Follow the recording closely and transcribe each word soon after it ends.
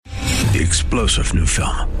The explosive new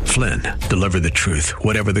film, Flynn, deliver the truth,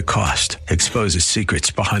 whatever the cost, exposes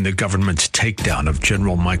secrets behind the government's takedown of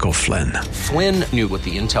General Michael Flynn. Flynn knew what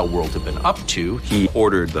the intel world had been up to. He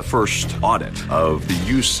ordered the first audit of the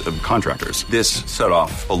use of contractors. This set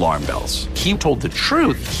off alarm bells. He told the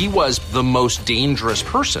truth. He was the most dangerous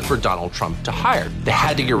person for Donald Trump to hire. They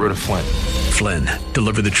had to get rid of Flynn. Flynn,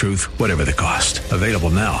 deliver the truth, whatever the cost. Available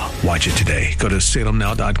now. Watch it today. Go to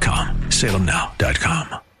salemnow.com.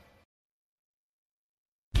 salemnow.com.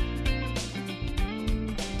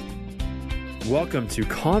 Welcome to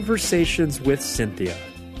Conversations with Cynthia.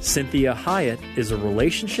 Cynthia Hyatt is a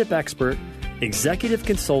relationship expert, executive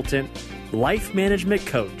consultant, life management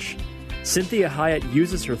coach. Cynthia Hyatt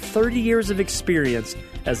uses her 30 years of experience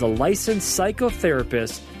as a licensed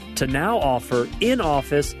psychotherapist to now offer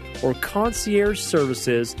in-office or concierge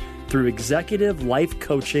services through executive life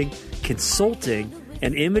coaching, consulting,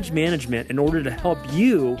 and image management in order to help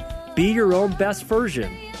you be your own best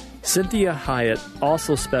version. Cynthia Hyatt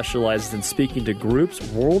also specializes in speaking to groups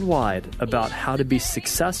worldwide about how to be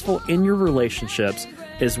successful in your relationships,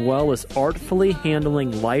 as well as artfully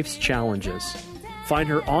handling life's challenges. Find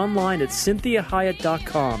her online at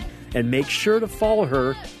CynthiaHyatt.com and make sure to follow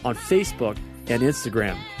her on Facebook and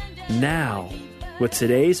Instagram. Now, with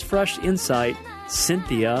today's fresh insight,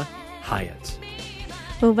 Cynthia Hyatt.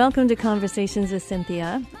 Well, welcome to Conversations with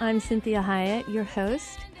Cynthia. I'm Cynthia Hyatt, your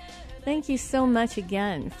host. Thank you so much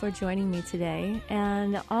again for joining me today,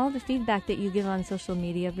 and all the feedback that you give on social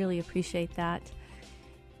media. Really appreciate that.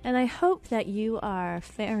 And I hope that you are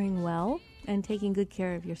faring well and taking good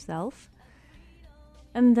care of yourself,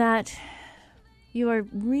 and that you are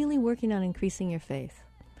really working on increasing your faith.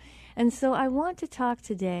 And so I want to talk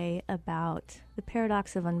today about the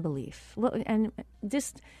paradox of unbelief, and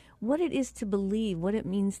just what it is to believe, what it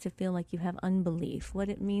means to feel like you have unbelief, what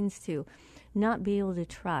it means to not be able to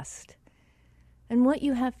trust, and what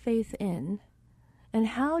you have faith in, and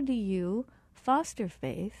how do you foster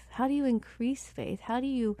faith, how do you increase faith, how do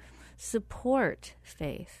you support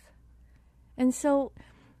faith. And so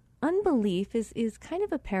unbelief is kind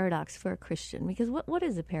of a paradox for a Christian, because what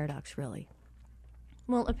is a paradox really?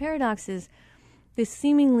 Well, a paradox is this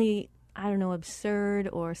seemingly, absurd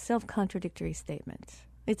or self-contradictory statement.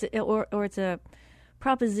 It's a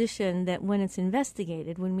proposition that when it's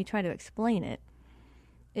investigated, when we try to explain it,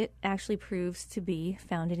 it actually proves to be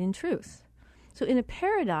founded in truth. So in a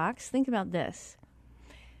paradox, think about this.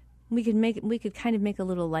 We could kind of make a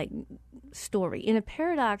little story. In a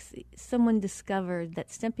paradox, someone discovered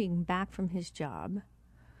that stepping back from his job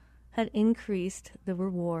had increased the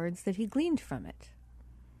rewards that he gleaned from it.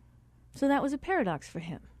 So that was a paradox for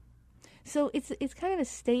him. So it's kind of a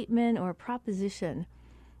statement or a proposition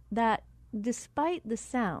that despite the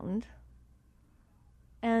sound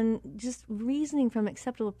and just reasoning from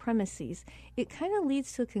acceptable premises, it kind of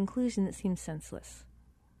leads to a conclusion that seems senseless.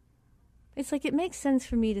 It's like it makes sense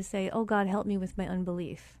for me to say, oh, God, help me with my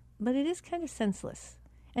unbelief. But it is kind of senseless.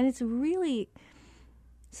 And it's really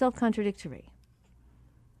self-contradictory.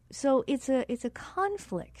 So it's a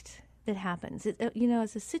conflict that happens.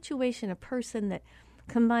 It's a situation, a person that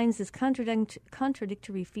combines this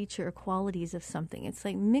contradictory feature or qualities of something. It's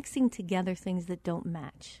like mixing together things that don't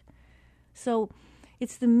match. So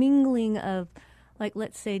it's the mingling of,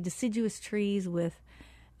 let's say, deciduous trees with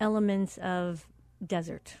elements of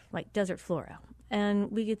desert, like desert flora.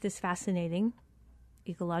 And we get this fascinating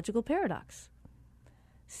ecological paradox.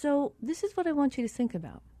 So this is what I want you to think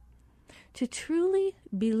about. To truly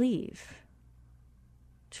believe,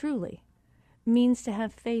 truly, means to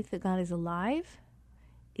have faith that God is alive,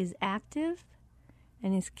 is active,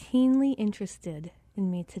 and is keenly interested in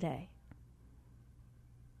me today.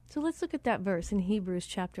 So let's look at that verse in Hebrews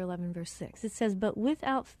chapter 11, verse 6. It says, "But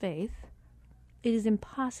without faith, it is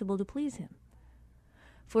impossible to please him.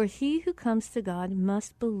 For he who comes to God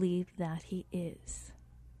must believe that he is."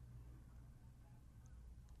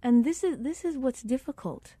 And this is what's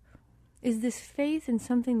difficult, is this faith in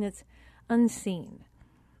something that's unseen.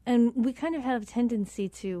 And we kind of have a tendency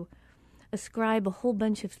to ascribe a whole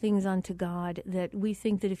bunch of things onto God that we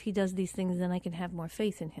think that if he does these things, then I can have more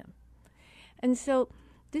faith in him. And so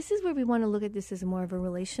this is where we want to look at this as more of a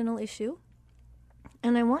relational issue.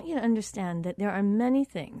 And I want you to understand that there are many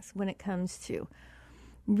things when it comes to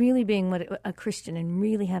really being a Christian and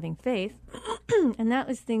really having faith. And that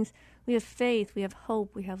was things, we have faith, we have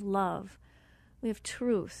hope, we have love, we have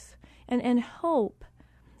truth. And hope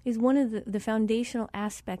is one of the foundational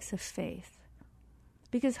aspects of faith.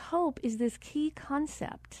 Because hope is this key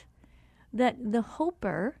concept that the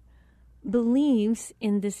hoper believes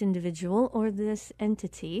in this individual or this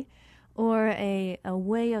entity or a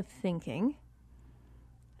way of thinking,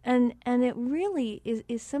 And it really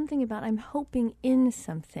is something about I'm hoping in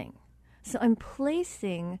something. So I'm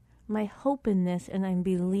placing my hope in this, and I'm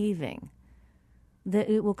believing that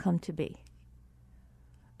it will come to be.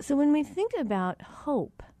 So when we think about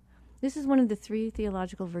hope, this is one of the 3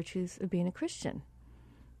 theological virtues of being a Christian: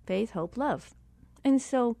 faith, hope, love. And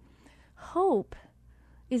so hope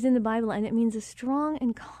is in the Bible, and it means a strong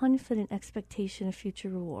and confident expectation of future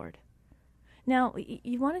reward. Now,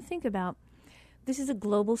 you want to think about, this is a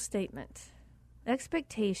global statement.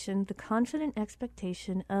 Expectation, the confident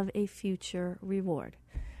expectation of a future reward.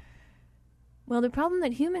 Well, the problem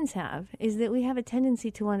that humans have is that we have a tendency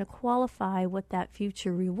to want to qualify what that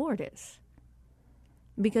future reward is,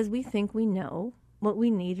 because we think we know what we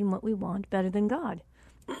need and what we want better than God.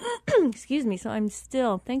 Excuse me.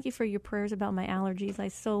 So thank you for your prayers about my allergies. I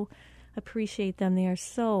so appreciate them. They are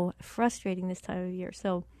so frustrating this time of year.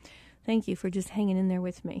 So thank you for just hanging in there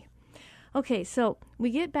with me. Okay, so we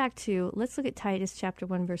get back to, let's look at Titus chapter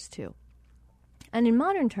 1, verse 2. And in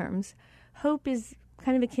modern terms, hope is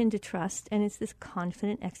kind of akin to trust, and it's this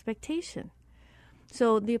confident expectation.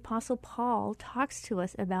 So the Apostle Paul talks to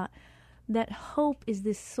us about that hope is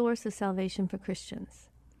this source of salvation for Christians.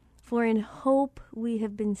 For in hope we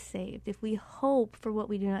have been saved. If we hope for what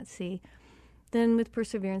we do not see, then with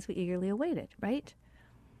perseverance we eagerly await it, right?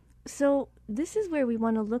 So this is where we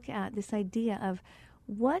want to look at this idea of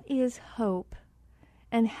what is hope,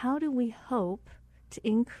 and how do we hope to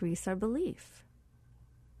increase our belief?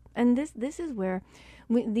 And this is where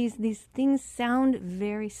these things sound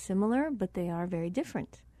very similar, but they are very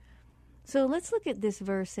different. So let's look at this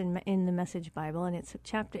verse in the Message Bible, and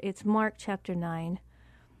it's Mark chapter 9,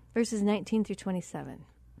 verses 19 through 27.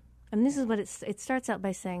 And this is what it starts out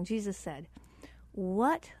by saying. Jesus said,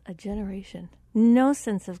 "What a generation! No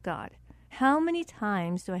sense of God. How many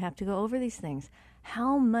times do I have to go over these things?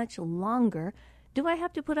 How much longer do I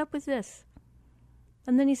have to put up with this?"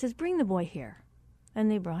 And then he says, "Bring the boy here." And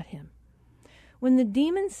they brought him. When the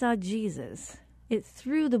demon saw Jesus, it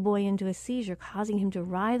threw the boy into a seizure, causing him to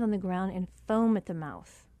writhe on the ground and foam at the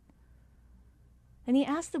mouth. And he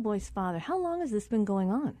asked the boy's father, "How long has this been going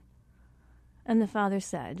on?" And the father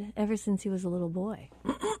said, "Ever since he was a little boy."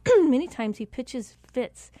 Many times he pitches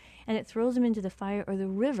fits, and it throws him into the fire or the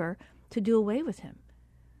river to do away with him.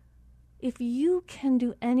 If you can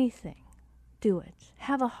do anything, do it.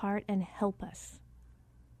 Have a heart and help us.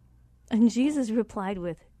 And Jesus replied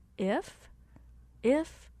with, if.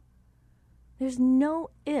 There's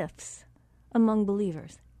no ifs among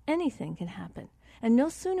believers. Anything can happen. And no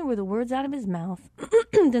sooner were the words out of his mouth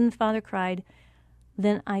than the father cried,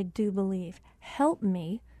 "Then I do believe. Help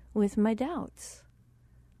me with my doubts."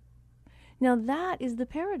 Now that is the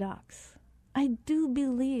paradox. I do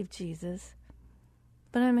believe, Jesus,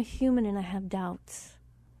 but I'm a human and I have doubts.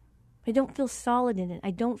 I don't feel solid in it.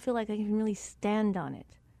 I don't feel like I can really stand on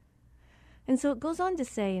it. And so it goes on to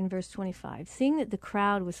say in verse 25, seeing that the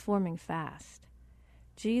crowd was forming fast,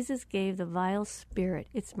 Jesus gave the vile spirit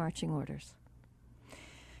its marching orders.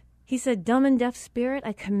 He said, "Dumb and deaf spirit,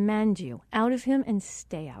 I command you, out of him and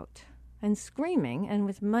stay out." And screaming, and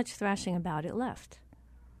with much thrashing about, it left.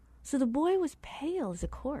 So the boy was pale as a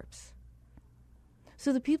corpse.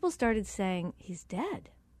 So the people started saying, "He's dead."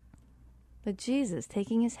 But Jesus,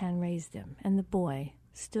 taking his hand, raised him, and the boy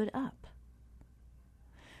stood up.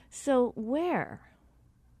 So where?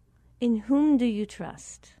 In whom do you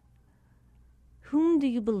trust? Whom do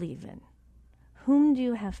you believe in? Whom do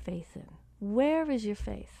you have faith in? Where is your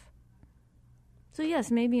faith? So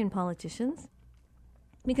yes, maybe in politicians,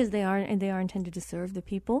 because they are intended to serve the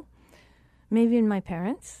people. Maybe in my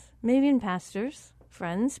parents. Maybe in pastors,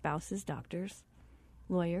 friends, spouses, doctors,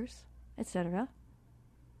 lawyers, etc.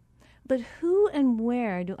 But who and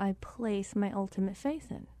where do I place my ultimate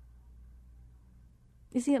faith in?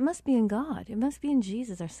 You see, it must be in God. It must be in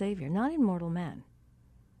Jesus, our Savior, not in mortal man.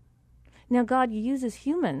 Now, God uses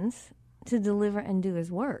humans to deliver and do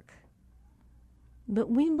his work. But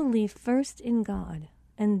we believe first in God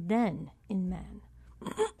and then in man.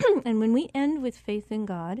 And when we end with faith in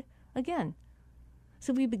God, again.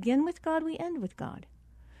 So we begin with God, we end with God.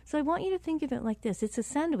 So I want you to think of it like this. It's a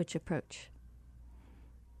sandwich approach.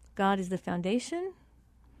 God is the foundation.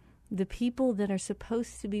 The people that are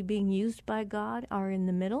supposed to be being used by God are in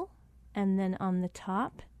the middle, and then on the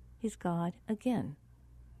top is God again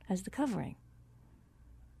as the covering.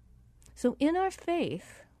 So in our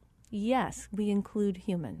faith, yes, we include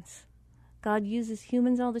humans. God uses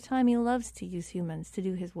humans all the time. He loves to use humans to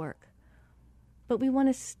do his work. But we want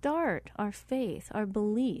to start our faith, our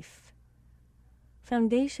belief,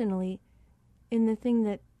 foundationally in the thing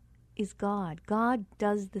that is God. God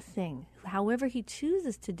does the thing. However he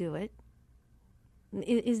chooses to do it,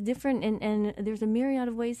 is different, and there's a myriad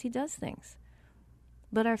of ways he does things.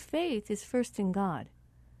 But our faith is first in God.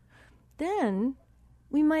 Then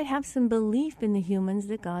we might have some belief in the humans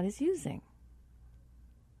that God is using.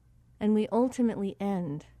 And we ultimately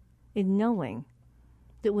end in knowing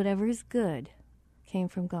that whatever is good came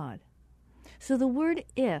from God. So the word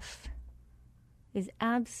if is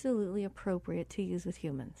absolutely appropriate to use with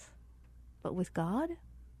humans. But with God,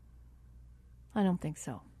 I don't think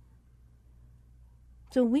so.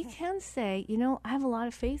 So we can say, I have a lot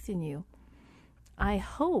of faith in you. I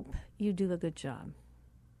hope you do a good job.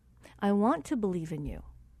 I want to believe in you.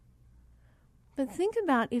 But think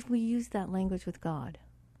about if we use that language with God.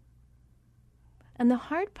 And the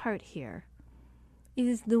hard part here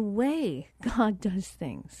is the way God does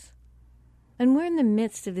things. And we're in the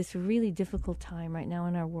midst of this really difficult time right now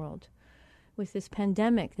in our world with this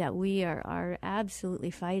pandemic that we are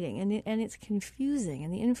absolutely fighting. And it's confusing,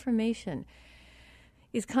 and the information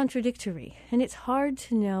is contradictory. And it's hard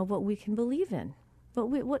to know what we can believe in. But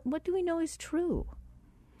what do we know is true?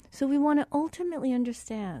 So we want to ultimately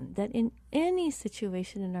understand that in any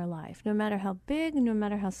situation in our life, no matter how big, no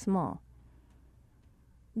matter how small,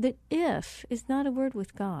 that if is not a word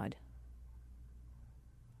with God.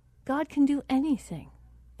 God can do anything,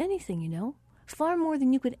 far more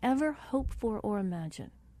than you could ever hope for or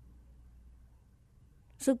imagine.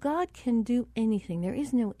 So God can do anything. There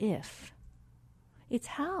is no if. It's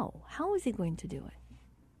how. How is he going to do it?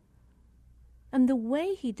 And the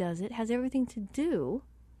way he does it has everything to do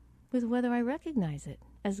with whether I recognize it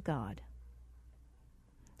as God.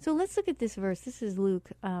 So let's look at this verse. This is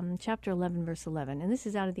Luke chapter 11, verse 11, and this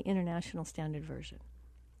is out of the International Standard Version.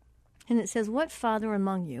 And it says, "What father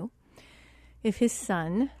among you, if his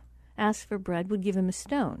son asks for bread, would give him a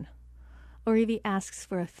stone? Or if he asks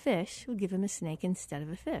for a fish, would give him a snake instead of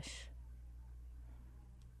a fish?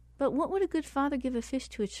 But what would a good father give a fish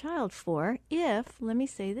to a child for if," let me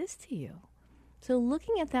say this to you. So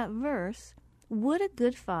looking at that verse, would a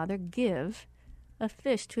good father give a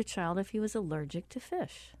fish to a child if he was allergic to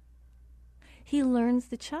fish? He learns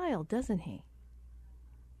the child, doesn't he?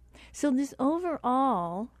 So this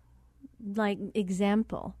overall,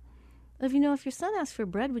 example of, if your son asks for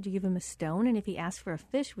bread, would you give him a stone? And if he asks for a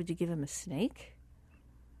fish, would you give him a snake?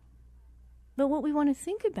 But what we want to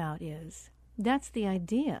think about is, that's the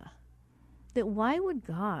idea, that why would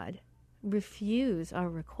God refuse our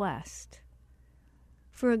request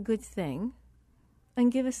for a good thing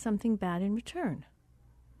and give us something bad in return?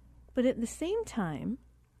 But at the same time,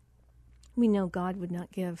 we know God would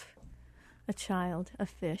not give a child a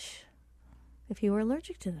fish if he were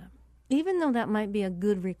allergic to them. Even though that might be a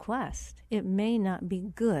good request, it may not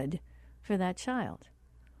be good for that child.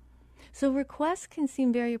 So requests can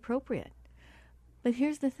seem very appropriate. But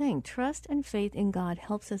here's the thing. Trust and faith in God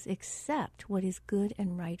helps us accept what is good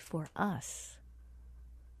and right for us.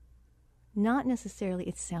 Not necessarily,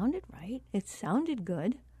 it sounded right. It sounded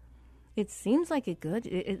good. It seems like it's good.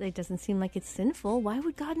 It doesn't seem like it's sinful. Why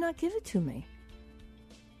would God not give it to me?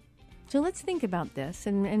 So let's think about this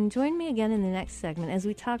and join me again in the next segment as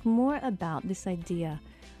we talk more about this idea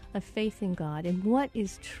of faith in God and what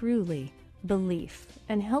is truly belief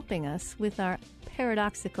and helping us with our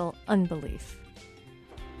paradoxical unbelief.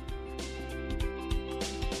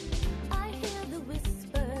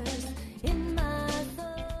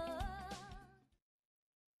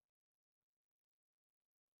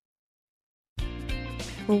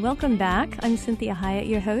 Well, welcome back. I'm Cynthia Hyatt,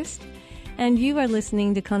 your host, and you are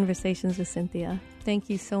listening to Conversations with Cynthia. Thank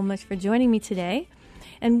you so much for joining me today.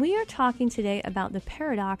 And we are talking today about the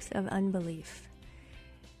paradox of unbelief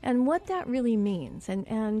and what that really means.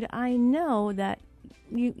 And I know that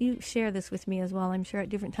you share this with me as well, I'm sure, at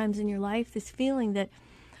different times in your life, this feeling that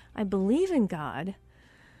I believe in God,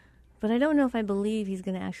 but I don't know if I believe he's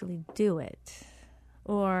going to actually do it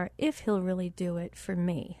or if he'll really do it for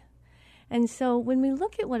me. And so when we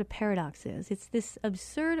look at what a paradox is, it's this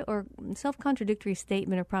absurd or self-contradictory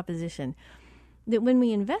statement or proposition that when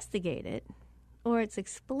we investigate it or it's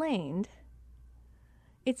explained,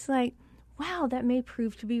 it's like, wow, that may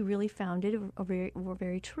prove to be really founded or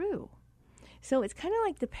very true. So it's kind of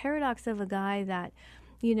like the paradox of a guy that,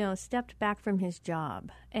 stepped back from his job.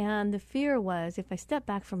 And the fear was, if I step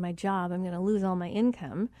back from my job, I'm going to lose all my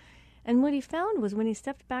income. And what he found was when he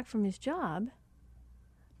stepped back from his job,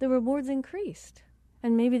 the rewards increased.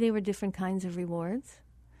 And maybe they were different kinds of rewards.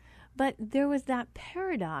 But there was that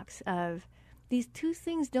paradox of these two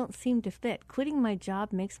things don't seem to fit. Quitting my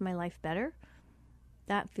job makes my life better.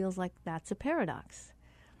 That feels like that's a paradox.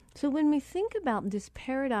 So when we think about this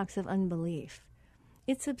paradox of unbelief,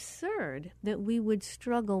 it's absurd that we would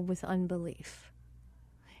struggle with unbelief.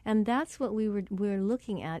 And that's what we're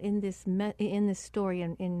looking at in this story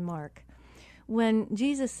in Mark. When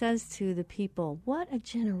Jesus says to the people, what a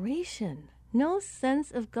generation. No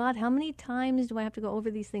sense of God. How many times do I have to go over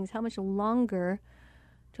these things? How much longer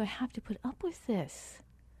do I have to put up with this?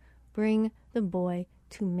 Bring the boy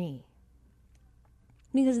to me.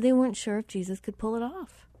 Because they weren't sure if Jesus could pull it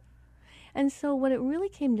off. And so what it really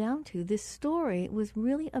came down to, this story was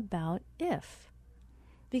really about if.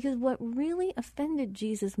 Because what really offended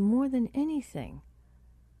Jesus more than anything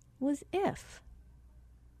was if.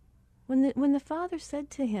 When the Father said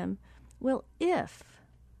to him, well, if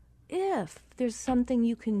there's something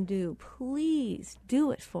you can do, please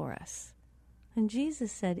do it for us. And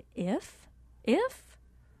Jesus said, if?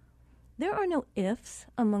 There are no ifs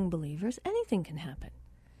among believers. Anything can happen.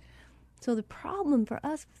 So the problem for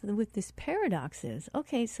us with this paradox is,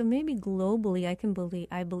 okay, so maybe globally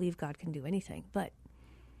I believe God can do anything, but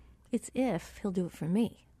it's if he'll do it for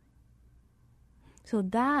me. So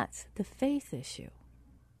that's the faith issue.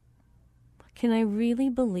 Can I really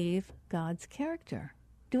believe God's character?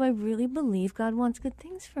 Do I really believe God wants good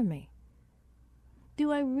things for me?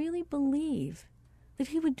 Do I really believe that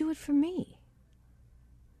he would do it for me?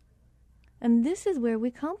 And this is where we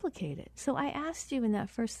complicate it. So I asked you in that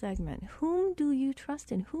first segment, whom do you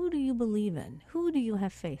trust in? Who do you believe in? Who do you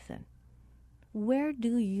have faith in? Where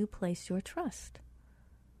do you place your trust?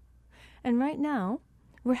 And right now,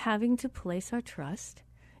 we're having to place our trust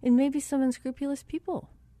in maybe some unscrupulous people.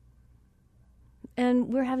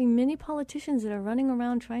 And we're having many politicians that are running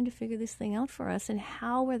around trying to figure this thing out for us, and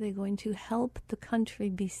how are they going to help the country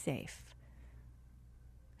be safe?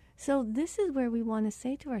 So this is where we want to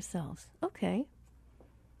say to ourselves, okay,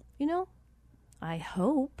 I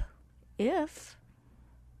hope if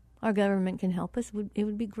our government can help us, it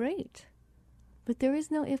would be great. But there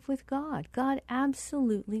is no if with God. God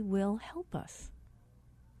absolutely will help us.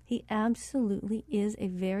 He absolutely is a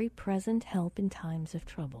very present help in times of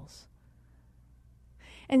troubles.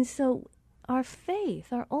 And so our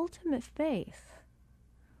faith, our ultimate faith,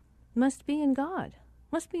 must be in God,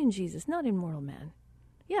 must be in Jesus, not in mortal man.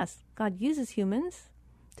 Yes, God uses humans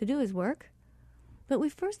to do his work, but we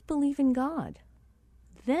first believe in God,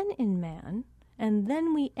 then in man, and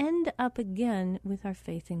then we end up again with our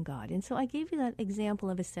faith in God. And so I gave you that example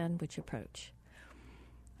of a sandwich approach.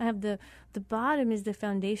 I have the bottom is the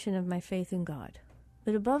foundation of my faith in God,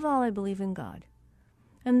 but above all I believe in God.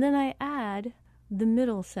 And then I add the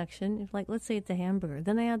middle section, like let's say it's a hamburger,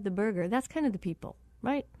 then I add the burger. That's kind of the people,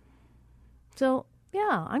 right? So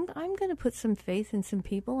yeah, I'm going to put some faith in some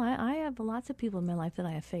people. I have lots of people in my life that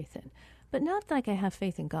I have faith in, but not like I have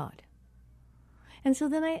faith in God. And so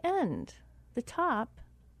then I end. The top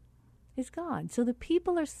is God. So the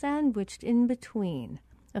people are sandwiched in between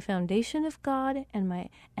a foundation of God and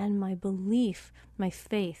my belief, my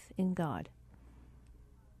faith in God.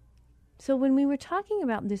 So when we were talking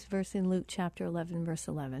about this verse in Luke chapter 11, verse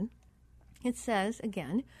 11, it says,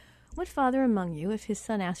 again, what father among you, if his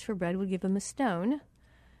son asks for bread, would give him a stone,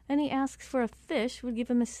 and he asks for a fish, would give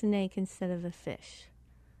him a snake instead of a fish?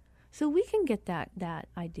 So we can get that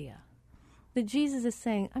idea. That Jesus is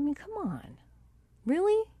saying, come on.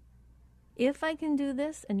 Really? If I can do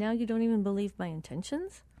this, and now you don't even believe my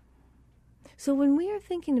intentions? So when we are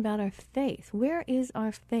thinking about our faith, where is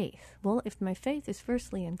our faith? Well, if my faith is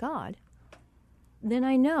firstly in God, then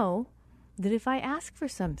I know that if I ask for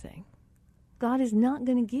something, God is not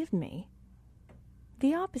going to give me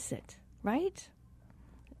the opposite, right?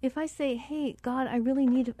 If I say, hey, God, I really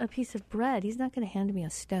need a piece of bread, he's not going to hand me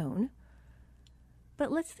a stone.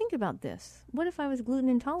 But let's think about this. What if I was gluten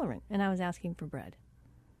intolerant and I was asking for bread?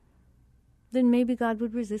 Then maybe God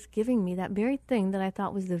would resist giving me that very thing that I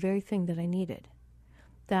thought was the very thing that I needed.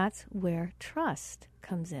 That's where trust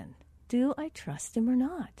comes in. Do I trust him or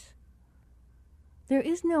not? There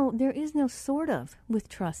is no sort of with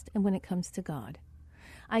trust and when it comes to God.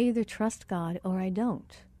 I either trust God or I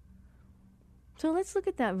don't. So let's look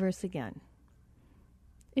at that verse again.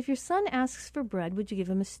 If your son asks for bread, would you give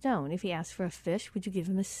him a stone? If he asks for a fish, would you give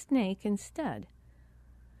him a snake instead?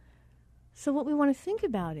 So what we want to think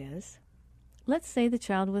about is, let's say the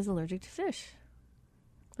child was allergic to fish.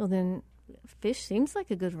 Well, then fish seems like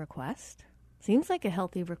a good request, seems like a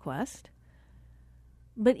healthy request.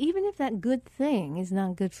 But even if that good thing is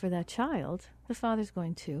not good for that child, the father's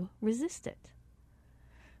going to resist it.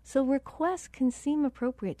 So requests can seem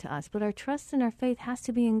appropriate to us, but our trust and our faith has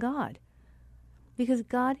to be in God. Because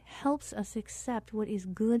God helps us accept what is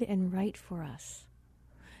good and right for us,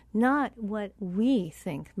 not what we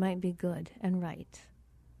think might be good and right.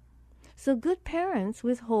 So good parents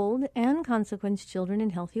withhold and consequence children in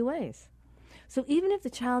healthy ways. So even if the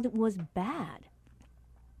child was bad,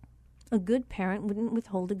 A good parent wouldn't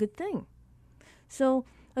withhold a good thing. So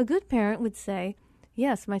a good parent would say,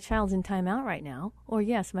 yes, my child's in timeout right now, or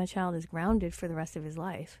yes, my child is grounded for the rest of his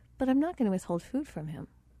life, but I'm not going to withhold food from him.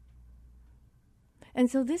 And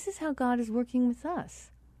so this is how God is working with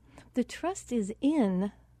us. The trust is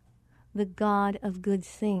in the God of good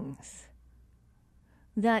things,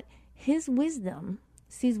 that his wisdom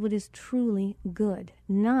sees what is truly good,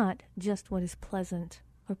 not just what is pleasant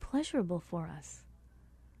or pleasurable for us.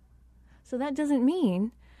 So that doesn't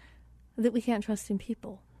mean that we can't trust in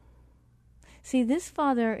people. See, this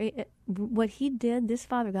father, what he did, this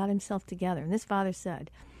father got himself together, and this father said,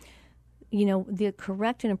 the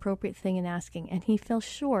correct and appropriate thing in asking, and he fell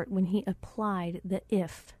short when he applied the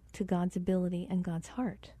if to God's ability and God's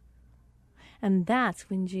heart. And that's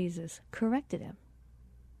when Jesus corrected him.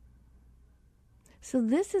 So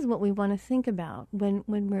this is what we want to think about when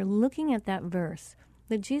we're looking at that verse,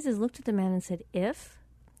 that Jesus looked at the man and said, if,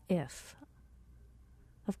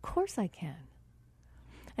 of course I can.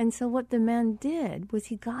 And so what the man did was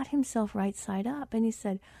he got himself right side up, and he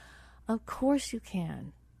said, of course you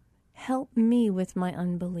can. Help me with my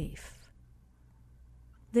unbelief.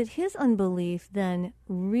 That his unbelief then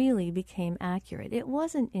really became accurate. It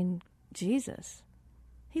wasn't in Jesus.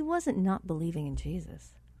 He wasn't not believing in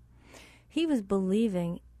Jesus. He was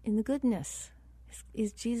believing in the goodness.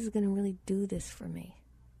 Is Jesus going to really do this for me?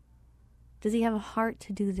 Does he have a heart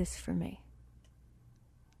to do this for me?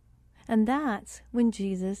 And that's when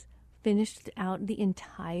Jesus finished out the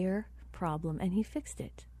entire problem and he fixed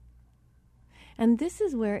it. And this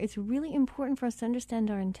is where it's really important for us to understand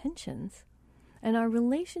our intentions and our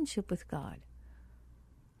relationship with God.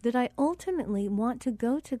 That I ultimately want to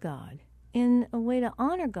go to God in a way to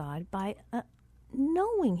honor God by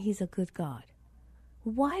knowing he's a good God.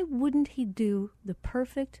 Why wouldn't he do the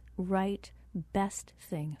perfect, right, best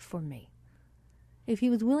thing for me? If he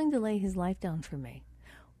was willing to lay his life down for me,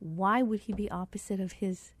 why would he be opposite of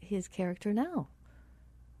his character now?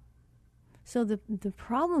 So the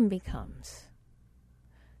problem becomes,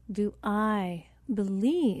 do I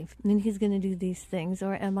believe that he's going to do these things,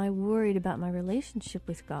 or am I worried about my relationship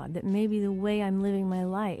with God, that maybe the way I'm living my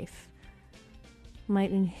life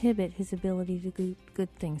might inhibit his ability to do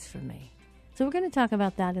good things for me? So we're going to talk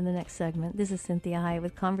about that in the next segment. This is Cynthia Hyatt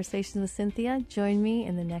with Conversations with Cynthia. Join me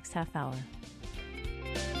in the next half hour.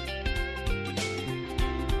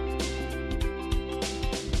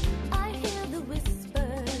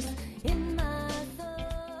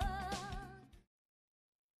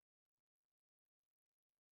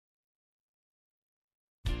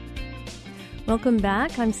 Welcome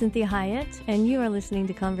back. I'm Cynthia Hyatt, and you are listening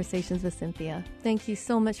to Conversations with Cynthia. Thank you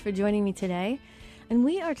so much for joining me today. And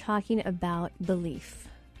we are talking about belief.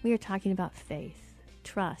 We are talking about faith,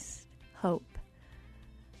 trust, hope,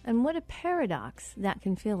 and what a paradox that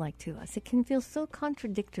can feel like to us. It can feel so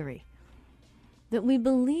contradictory that we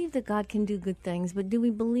believe that God can do good things, but do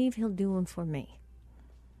we believe he'll do them for me?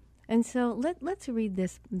 And so let's read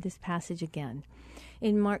this passage again.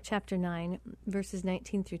 In Mark chapter 9, verses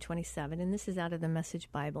 19 through 27, and this is out of the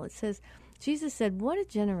Message Bible. It says, Jesus said, "What a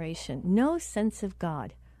generation, no sense of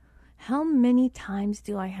God. How many times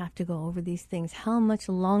do I have to go over these things? How much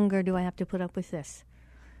longer do I have to put up with this?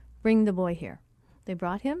 Bring the boy here." They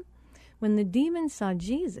brought him. When the demon saw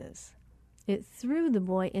Jesus, it threw the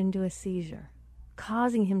boy into a seizure,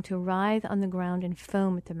 causing him to writhe on the ground and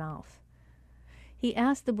foam at the mouth. He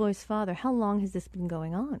asked the boy's father, "How long has this been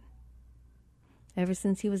going on?" "Ever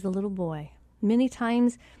since he was a little boy. Many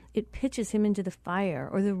times it pitches him into the fire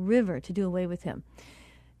or the river to do away with him.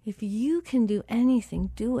 If you can do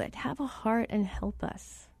anything, do it. Have a heart and help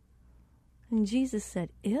us." And Jesus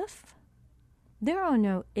said, "If? There are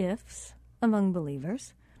no ifs among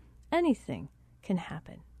believers. Anything can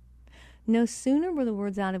happen." No sooner were the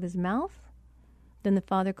words out of his mouth than the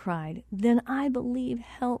father cried, "Then I believe,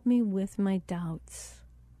 help me with my doubts."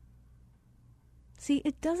 See,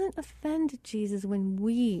 it doesn't offend Jesus when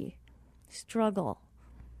we struggle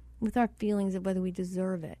with our feelings of whether we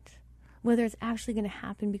deserve it, whether it's actually going to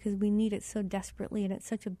happen because we need it so desperately and it's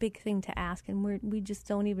such a big thing to ask, and we just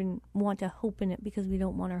don't even want to hope in it because we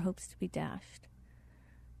don't want our hopes to be dashed.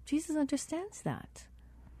 Jesus understands that.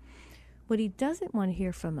 What he doesn't want to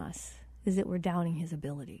hear from us is that we're doubting his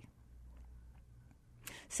ability.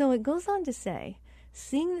 So it goes on to say,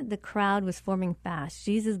 seeing that the crowd was forming fast,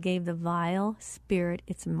 Jesus gave the vile spirit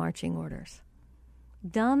its marching orders.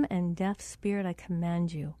 "Dumb and deaf spirit, I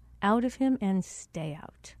command you, out of him and stay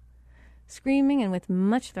out." Screaming and with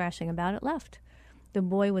much thrashing about it, left. The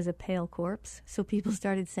boy was a pale corpse, so people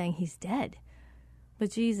started saying, "He's dead."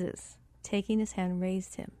 But Jesus, taking his hand,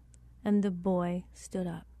 raised him, and the boy stood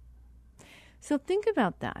up. So think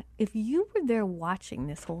about that. If you were there watching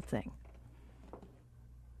this whole thing,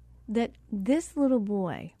 that this little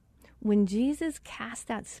boy, when Jesus cast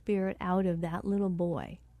that spirit out of that little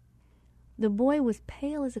boy, the boy was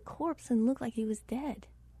pale as a corpse and looked like he was dead.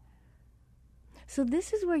 So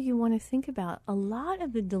this is where you want to think about a lot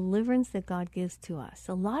of the deliverance that God gives to us,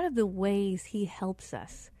 a lot of the ways he helps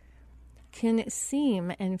us can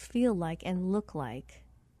seem and feel like and look like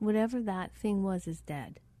whatever that thing was is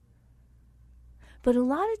dead. But a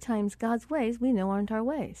lot of times God's ways we know aren't our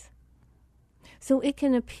ways. So it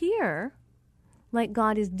can appear like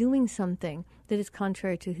God is doing something that is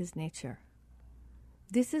contrary to his nature.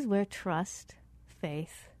 This is where trust,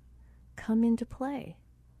 faith come into play.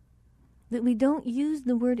 That we don't use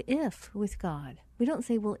the word if with God. We don't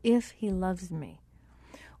say, well, if he loves me,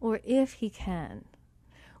 or if he can,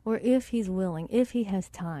 or if he's willing, if he has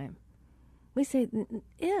time. We say,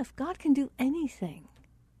 if God can do anything.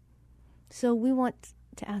 So we want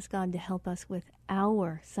to ask God to help us with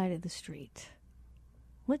our side of the street.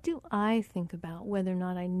 What do I think about whether or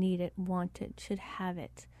not I need it, want it, should have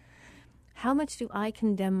it? How much do I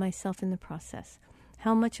condemn myself in the process?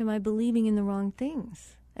 How much am I believing in the wrong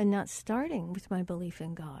things and not starting with my belief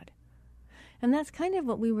in God? And that's kind of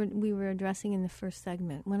what we were addressing in the first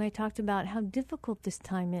segment when I talked about how difficult this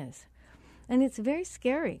time is. And it's very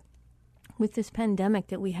scary with this pandemic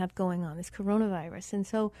that we have going on, this coronavirus. And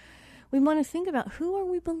so we want to think about, who are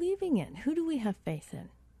we believing in? Who do we have faith in?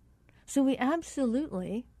 So we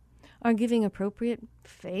absolutely are giving appropriate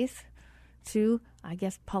faith to, I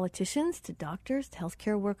guess, politicians, to doctors, to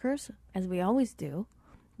healthcare workers, as we always do.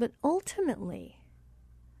 But ultimately,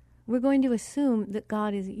 we're going to assume that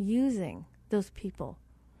God is using those people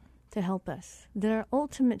to help us, that our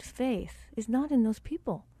ultimate faith is not in those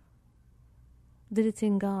people, that it's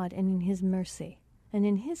in God and in his mercy and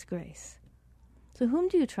in his grace. So whom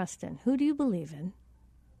do you trust in? Who do you believe in?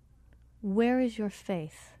 Where is your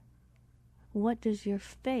faith? What does your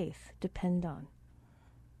faith depend on?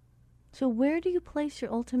 So where do you place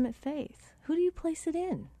your ultimate faith? Who do you place it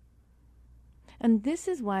in? And this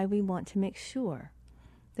is why we want to make sure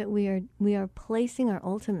that we are placing our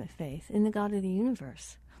ultimate faith in the God of the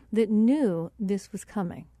universe that knew this was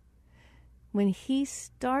coming. When he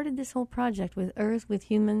started this whole project with Earth, with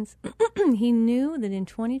humans, he knew that in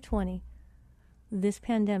 2020, this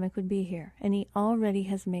pandemic would be here. And he already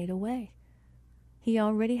has made a way. He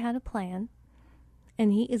already had a plan.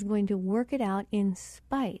 And he is going to work it out in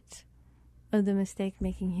spite of the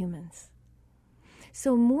mistake-making humans.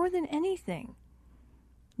 So more than anything,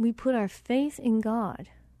 we put our faith in God.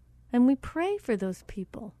 And we pray for those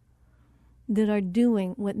people that are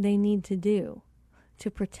doing what they need to do to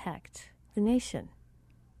protect the nation.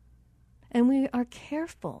 And we are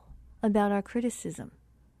careful about our criticism.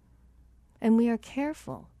 And we are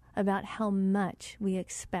careful about how much we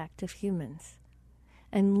expect of humans.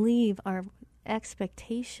 And leave our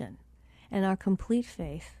expectation and our complete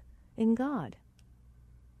faith in God.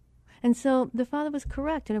 And so the Father was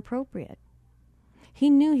correct and appropriate. He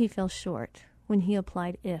knew he fell short when he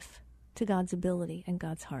applied if to God's ability and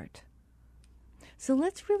God's heart. So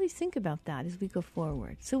let's really think about that as we go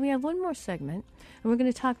forward. So we have one more segment, and we're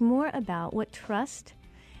going to talk more about what trust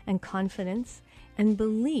and confidence and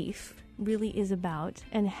belief really is about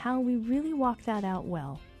and how we really walk that out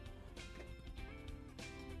well.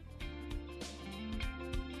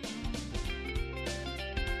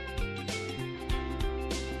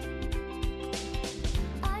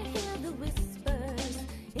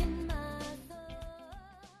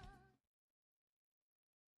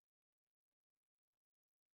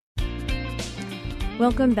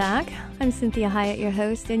 Welcome back. I'm Cynthia Hyatt, your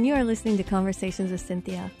host, and you are listening to Conversations with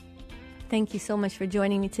Cynthia. Thank you so much for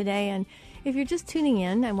joining me today. And if you're just tuning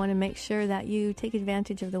in, I want to make sure that you take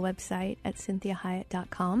advantage of the website at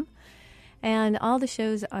cynthiahiatt.com. And all the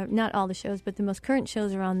shows, are not all the shows, but the most current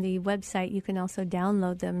shows are on the website. You can also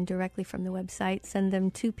download them directly from the website, send them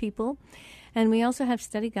to people. And we also have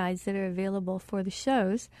study guides that are available for the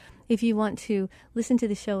shows if you want to listen to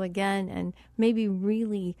the show again and maybe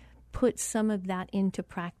really put some of that into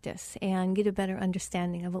practice and get a better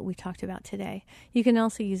understanding of what we talked about today. You can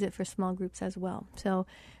also use it for small groups as well. So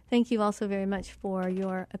thank you also very much for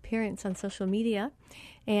your appearance on social media.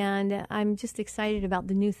 And I'm just excited about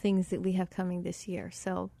the new things that we have coming this year.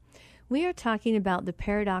 So we are talking about the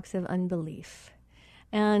paradox of unbelief.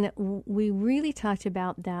 And we really talked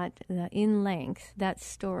about that in length, that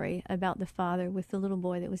story about the father with the little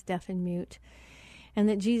boy that was deaf and mute. And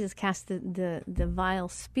that Jesus cast the vile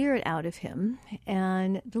spirit out of him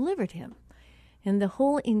and delivered him. And the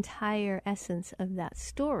whole entire essence of that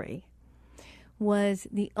story was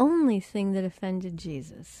the only thing that offended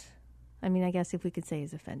Jesus I mean, I guess if we could say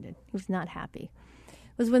he's offended, he was not happy,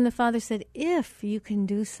 was when the Father said, if you can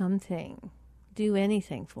do something, do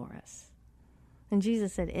anything for us. And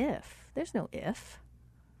Jesus said, if. There's no if.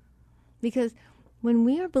 Because when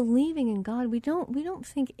we are believing in God, we don't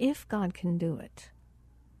think if God can do it.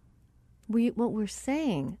 What we're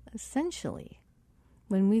saying, essentially,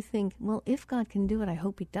 when we think, well, if God can do it, I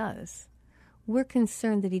hope he does, we're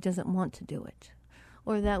concerned that he doesn't want to do it,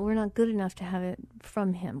 or that we're not good enough to have it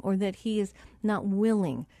from him, or that he is not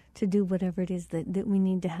willing to do whatever it is that we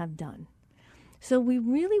need to have done. So we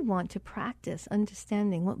really want to practice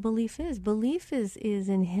understanding what belief is. Belief is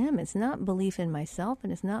in him. It's not belief in myself,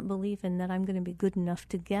 and it's not belief in that I'm going to be good enough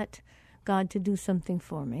to get God to do something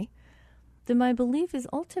for me. That my belief is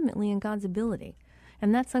ultimately in God's ability,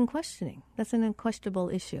 and that's unquestioning. That's an unquestionable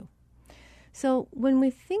issue. So when we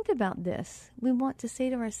think about this, we want to say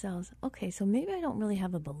to ourselves, okay, so maybe I don't really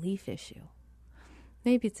have a belief issue.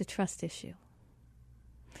 Maybe it's a trust issue.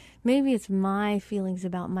 Maybe it's my feelings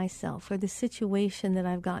about myself or the situation that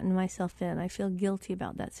I've gotten myself in. I feel guilty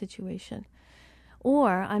about that situation.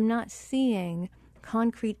 Or I'm not seeing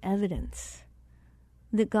concrete evidence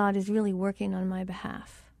that God is really working on my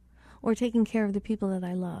behalf or taking care of the people that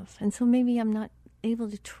I love. And so maybe I'm not able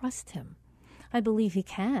to trust him. I believe he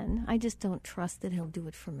can. I just don't trust that he'll do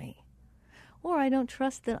it for me. Or I don't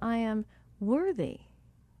trust that I am worthy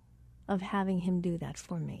of having him do that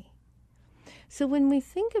for me. So when we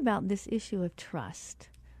think about this issue of trust,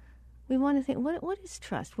 we want to think, what is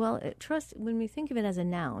trust? Well, trust, when we think of it as a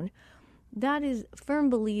noun, that is firm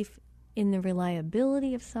belief in the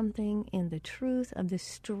reliability of something, in the truth of the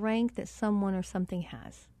strength that someone or something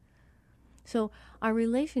has. So our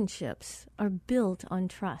relationships are built on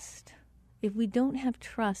trust. If we don't have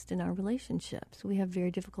trust in our relationships, we have a very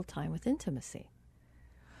difficult time with intimacy.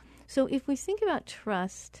 So if we think about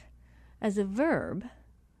trust as a verb,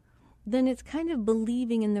 then it's kind of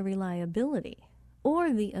believing in the reliability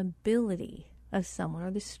or the ability of someone or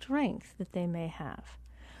the strength that they may have.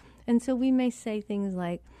 And so we may say things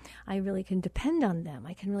like, I really can depend on them.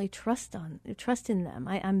 I can really trust in them.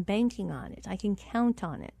 I'm banking on it. I can count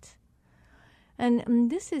on it. And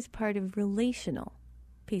this is part of relational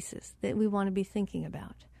pieces that we want to be thinking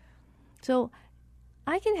about. So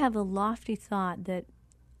I can have a lofty thought that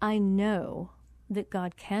I know that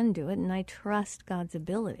God can do it and I trust God's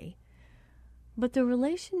ability. But the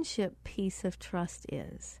relationship piece of trust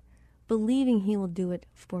is believing he will do it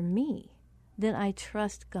for me, that I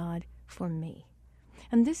trust God for me.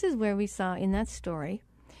 And this is where we saw in that story,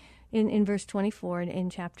 in verse 24 in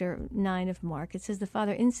chapter 9 of Mark, it says, the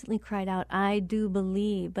father instantly cried out, I do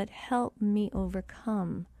believe, but help me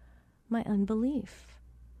overcome my unbelief.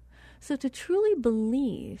 So to truly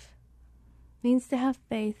believe means to have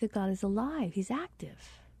faith that God is alive. He's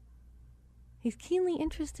active. He's keenly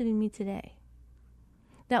interested in me today.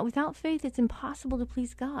 That without faith it's impossible to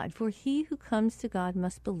please God, for he who comes to God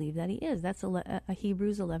must believe that he is. That's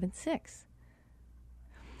Hebrews 11:6.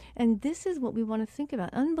 And this is what we want to think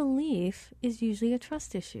about. Unbelief is usually a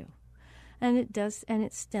trust issue. And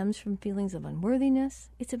it stems from feelings of unworthiness.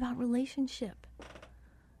 It's about relationship.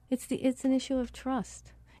 It's an issue of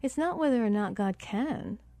trust. It's not whether or not God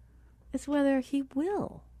can. It's whether he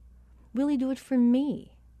will. Will he do it for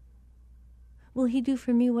me? Will he do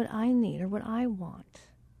for me what I need or what I want?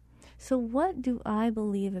 So what do I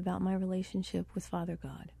believe about my relationship with Father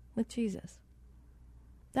God, with Jesus?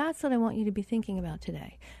 That's what I want you to be thinking about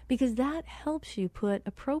today, because that helps you put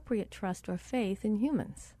appropriate trust or faith in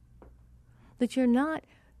humans. That you're not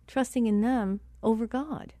trusting in them over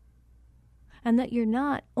God, and that you're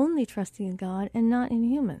not only trusting in God and not in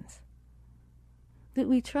humans. That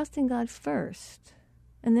we trust in God first,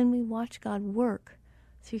 and then we watch God work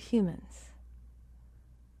through humans.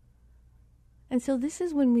 And so this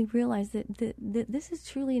is when we realize that this is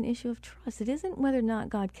truly an issue of trust. It isn't whether or not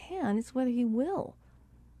God can, it's whether he will.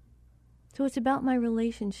 So it's about my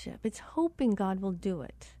relationship. It's hoping God will do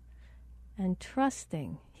it and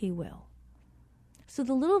trusting he will. So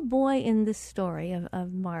the little boy in this story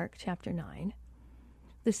of Mark chapter 9,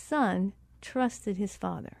 the son trusted his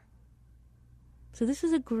father. So this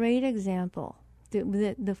is a great example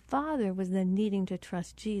that the father was then needing to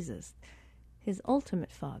trust Jesus, his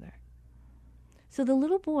ultimate father. So the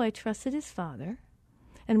little boy trusted his father,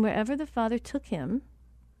 and wherever the father took him,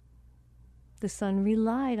 the son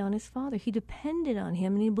relied on his father. He depended on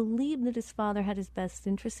him, and he believed that his father had his best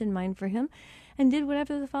interests in mind for him and did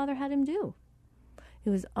whatever the father had him do. It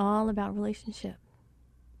was all about relationship.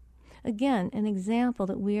 Again, an example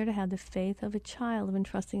that we are to have the faith of a child of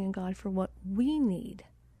entrusting in God for what we need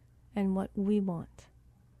and what we want.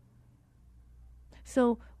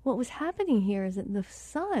 So what was happening here is that the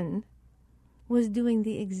son was doing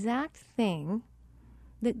the exact thing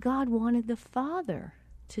that God wanted the Father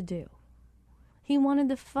to do. He wanted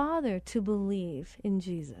the Father to believe in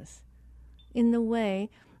Jesus in the way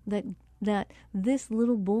that this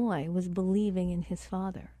little boy was believing in his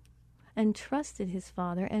Father and trusted his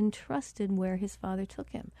Father and trusted where his Father took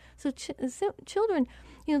him. So children,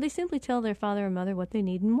 they simply tell their father or mother what they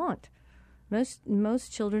need and want.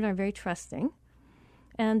 Most children are very trusting,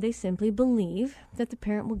 and they simply believe that the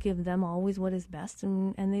parent will give them always what is best,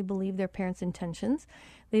 and they believe their parents' intentions.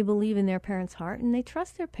 They believe in their parents' heart, and they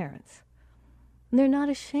trust their parents. And they're not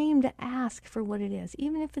ashamed to ask for what it is,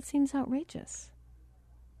 even if it seems outrageous.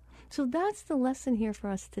 So that's the lesson here for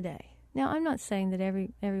us today. Now, I'm not saying that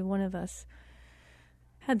every one of us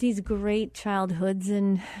had these great childhoods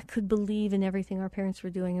and could believe in everything our parents were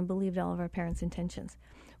doing and believed all of our parents' intentions.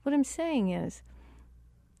 What I'm saying is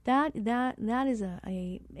that is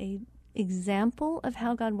a example of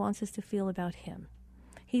how God wants us to feel about Him.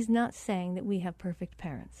 He's not saying that we have perfect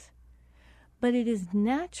parents, but it is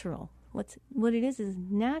natural. What it is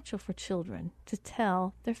natural for children to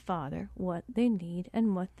tell their father what they need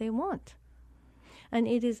and what they want. And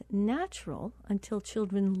it is natural, until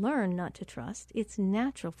children learn not to trust, it's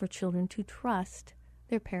natural for children to trust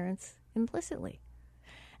their parents implicitly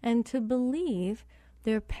and to believe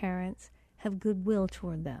their parents have goodwill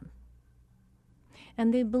toward them.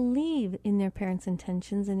 And they believe in their parents'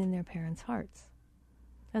 intentions and in their parents' hearts.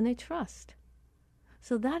 And they trust.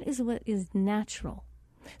 So that is what is natural.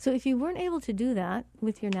 So if you weren't able to do that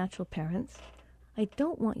with your natural parents, I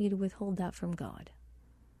don't want you to withhold that from God.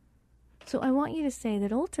 So I want you to say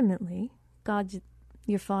that ultimately, God's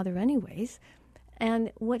your Father anyways,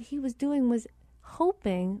 and what He was doing was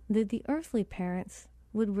hoping that the earthly parents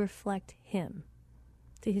would reflect Him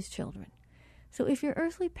to His children. So if your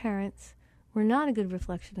earthly parents were not a good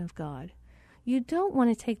reflection of God, you don't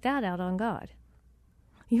want to take that out on God.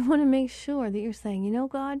 You want to make sure that you're saying,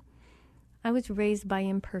 God, I was raised by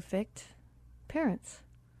imperfect parents.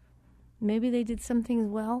 Maybe they did some things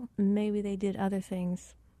well, maybe they did other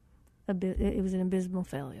things. It was an abysmal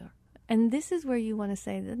failure. And this is where you want to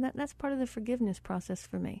say that's part of the forgiveness process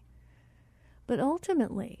for me. But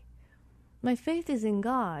ultimately, my faith is in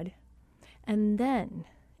God and then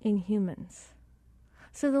in humans.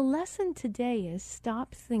 So the lesson today is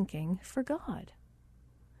stop thinking for God.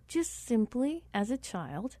 Just simply, as a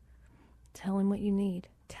child, tell Him what you need.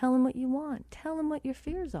 Tell Him what you want. Tell Him what your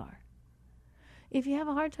fears are. If you have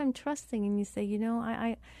a hard time trusting and you say,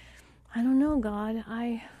 I don't know, God,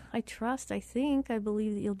 I trust, I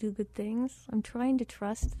believe that You'll do good things. I'm trying to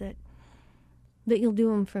trust that You'll do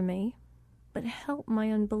them for me. But help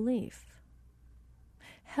my unbelief.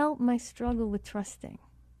 Help my struggle with trusting.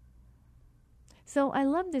 So I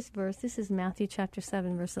love this verse. This is Matthew chapter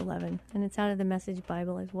 7, verse 11. And it's out of the Message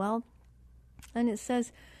Bible as well. And it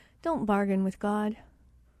says, don't bargain with God.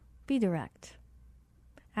 Be direct.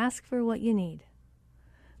 Ask for what you need.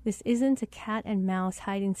 This isn't a cat and mouse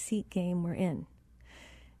hide and seek game we're in.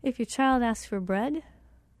 If your child asks for bread,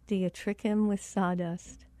 do you trick him with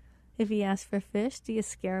sawdust? If he asks for fish, do you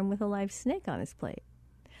scare him with a live snake on his plate?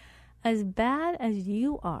 As bad as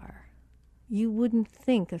you are, you wouldn't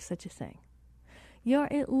think of such a thing.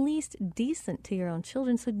 You're at least decent to your own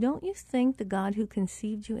children, so don't you think the God who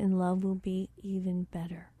conceived you in love will be even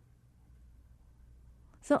better?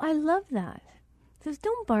 So I love that. It says,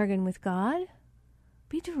 don't bargain with God.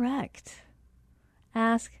 Be direct.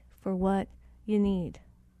 Ask for what you need.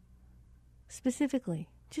 Specifically,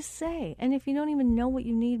 just say. And if you don't even know what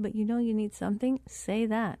you need, but you know you need something, say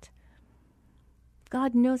that.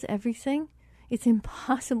 God knows everything. It's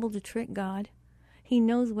impossible to trick God. He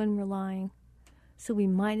knows when we're lying. So we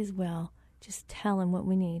might as well just tell Him what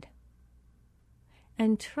we need.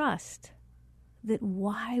 And trust that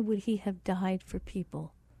why would He have died for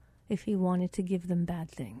people if He wanted to give them bad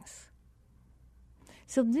things?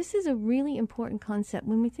 So this is a really important concept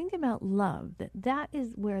when we think about love, that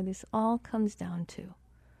is where this all comes down to,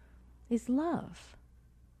 is love.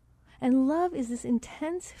 And love is this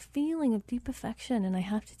intense feeling of deep affection, and I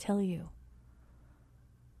have to tell you,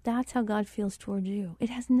 that's how God feels toward you. It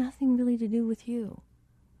has nothing really to do with you.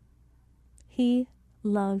 He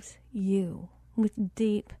loves you with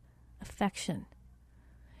deep affection.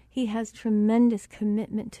 He has tremendous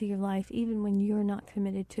commitment to your life, even when you're not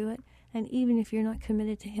committed to it, and even if you're not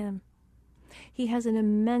committed to Him. He has an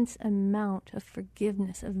immense amount of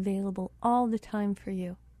forgiveness available all the time for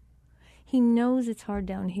you. He knows it's hard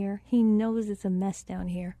down here. He knows it's a mess down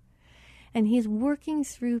here. And He's working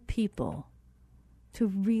through people to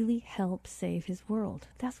really help save His world.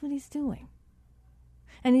 That's what He's doing.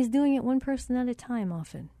 And He's doing it one person at a time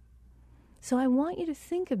often. So I want you to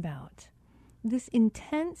think about this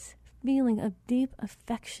intense feeling of deep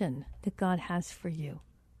affection that God has for you.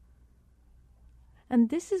 And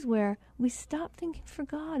this is where we stop thinking for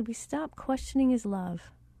God. We stop questioning his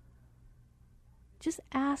love. Just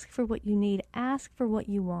ask for what you need. Ask for what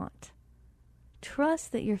you want.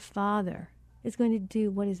 Trust that your Father is going to do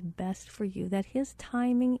what is best for you, that his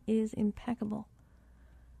timing is impeccable,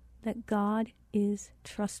 that God is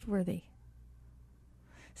trustworthy.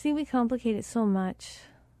 See, we complicate it so much.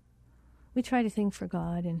 We try to think for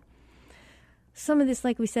God, and some of this,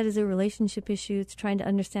 like we said, is a relationship issue. It's trying to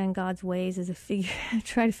understand God's ways as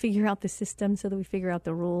try to figure out the system so that we figure out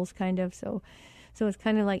the rules, kind of. So it's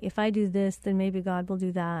kind of like, if I do this, then maybe God will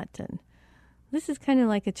do that. And this is kind of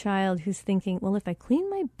like a child who's thinking, well, if I clean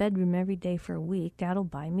my bedroom every day for a week, Dad'll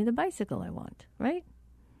buy me the bicycle I want, right?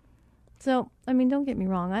 So, I mean, don't get me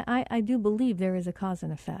wrong. I do believe there is a cause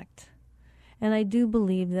and effect. And I do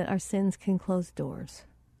believe that our sins can close doors.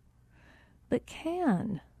 But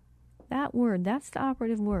that word, that's the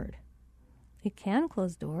operative word. It can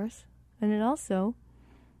close doors, and it also,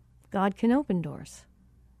 God can open doors.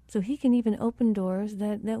 So he can even open doors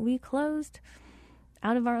that we closed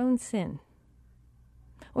out of our own sin,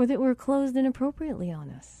 or that were closed inappropriately on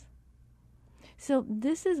us. So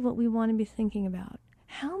this is what we want to be thinking about.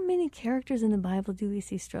 How many characters in the Bible do we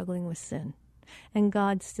see struggling with sin, and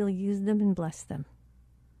God still used them and blessed them?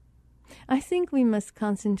 I think we must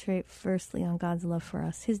concentrate firstly on God's love for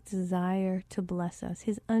us, his desire to bless us,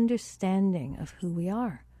 his understanding of who we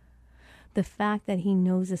are, the fact that he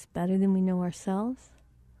knows us better than we know ourselves.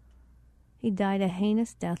 He died a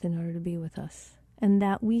heinous death in order to be with us, and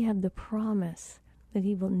that we have the promise that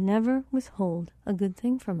he will never withhold a good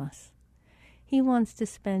thing from us. He wants to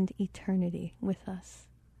spend eternity with us.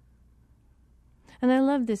 And I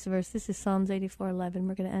love this verse. This is Psalms 84:11.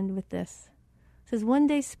 We're going to end with this. It says, "One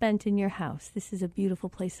day spent in your house," this is a beautiful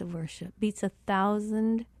place of worship, "beats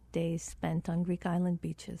 1,000 days spent on Greek island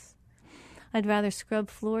beaches. I'd rather scrub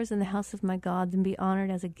floors in the house of my God than be honored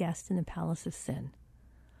as a guest in the palace of sin."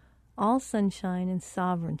 All sunshine and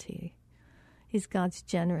sovereignty is God's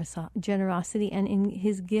generosity and in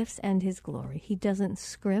his gifts and his glory. He doesn't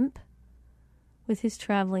scrimp with his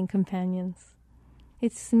traveling companions.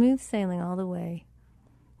 It's smooth sailing all the way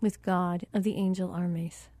with God of the angel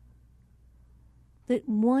armies. That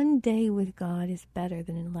one day with God is better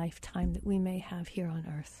than a lifetime that we may have here on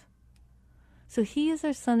earth. So he is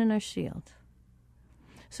our sun and our shield.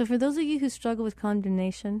 So for those of you who struggle with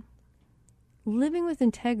condemnation, living with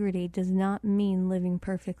integrity does not mean living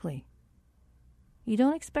perfectly. You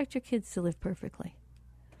don't expect your kids to live perfectly.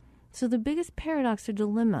 So the biggest paradox or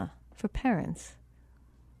dilemma for parents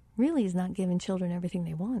really is not giving children everything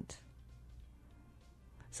they want.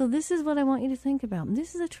 So this is what I want you to think about.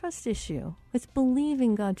 This is a trust issue. It's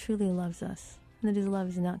believing God truly loves us, and that his love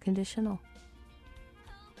is not conditional.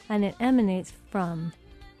 And it emanates from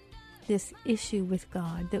this issue with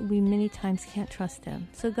God that we many times can't trust him.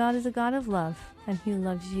 So God is a God of love, and he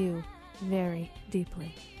loves you very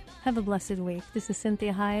deeply. Have a blessed week. This is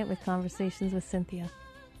Cynthia Hyatt with Conversations with Cynthia.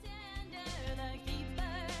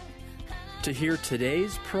 To hear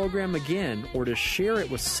today's program again or to share it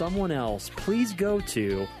with someone else, please go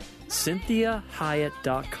to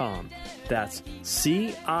CynthiaHyatt.com. That's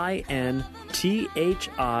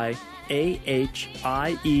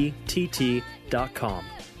CynthiaHiett.com.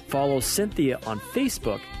 Follow Cynthia on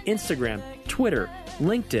Facebook, Instagram, Twitter,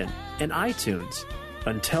 LinkedIn, and iTunes.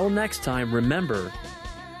 Until next time, remember,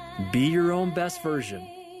 be your own best version.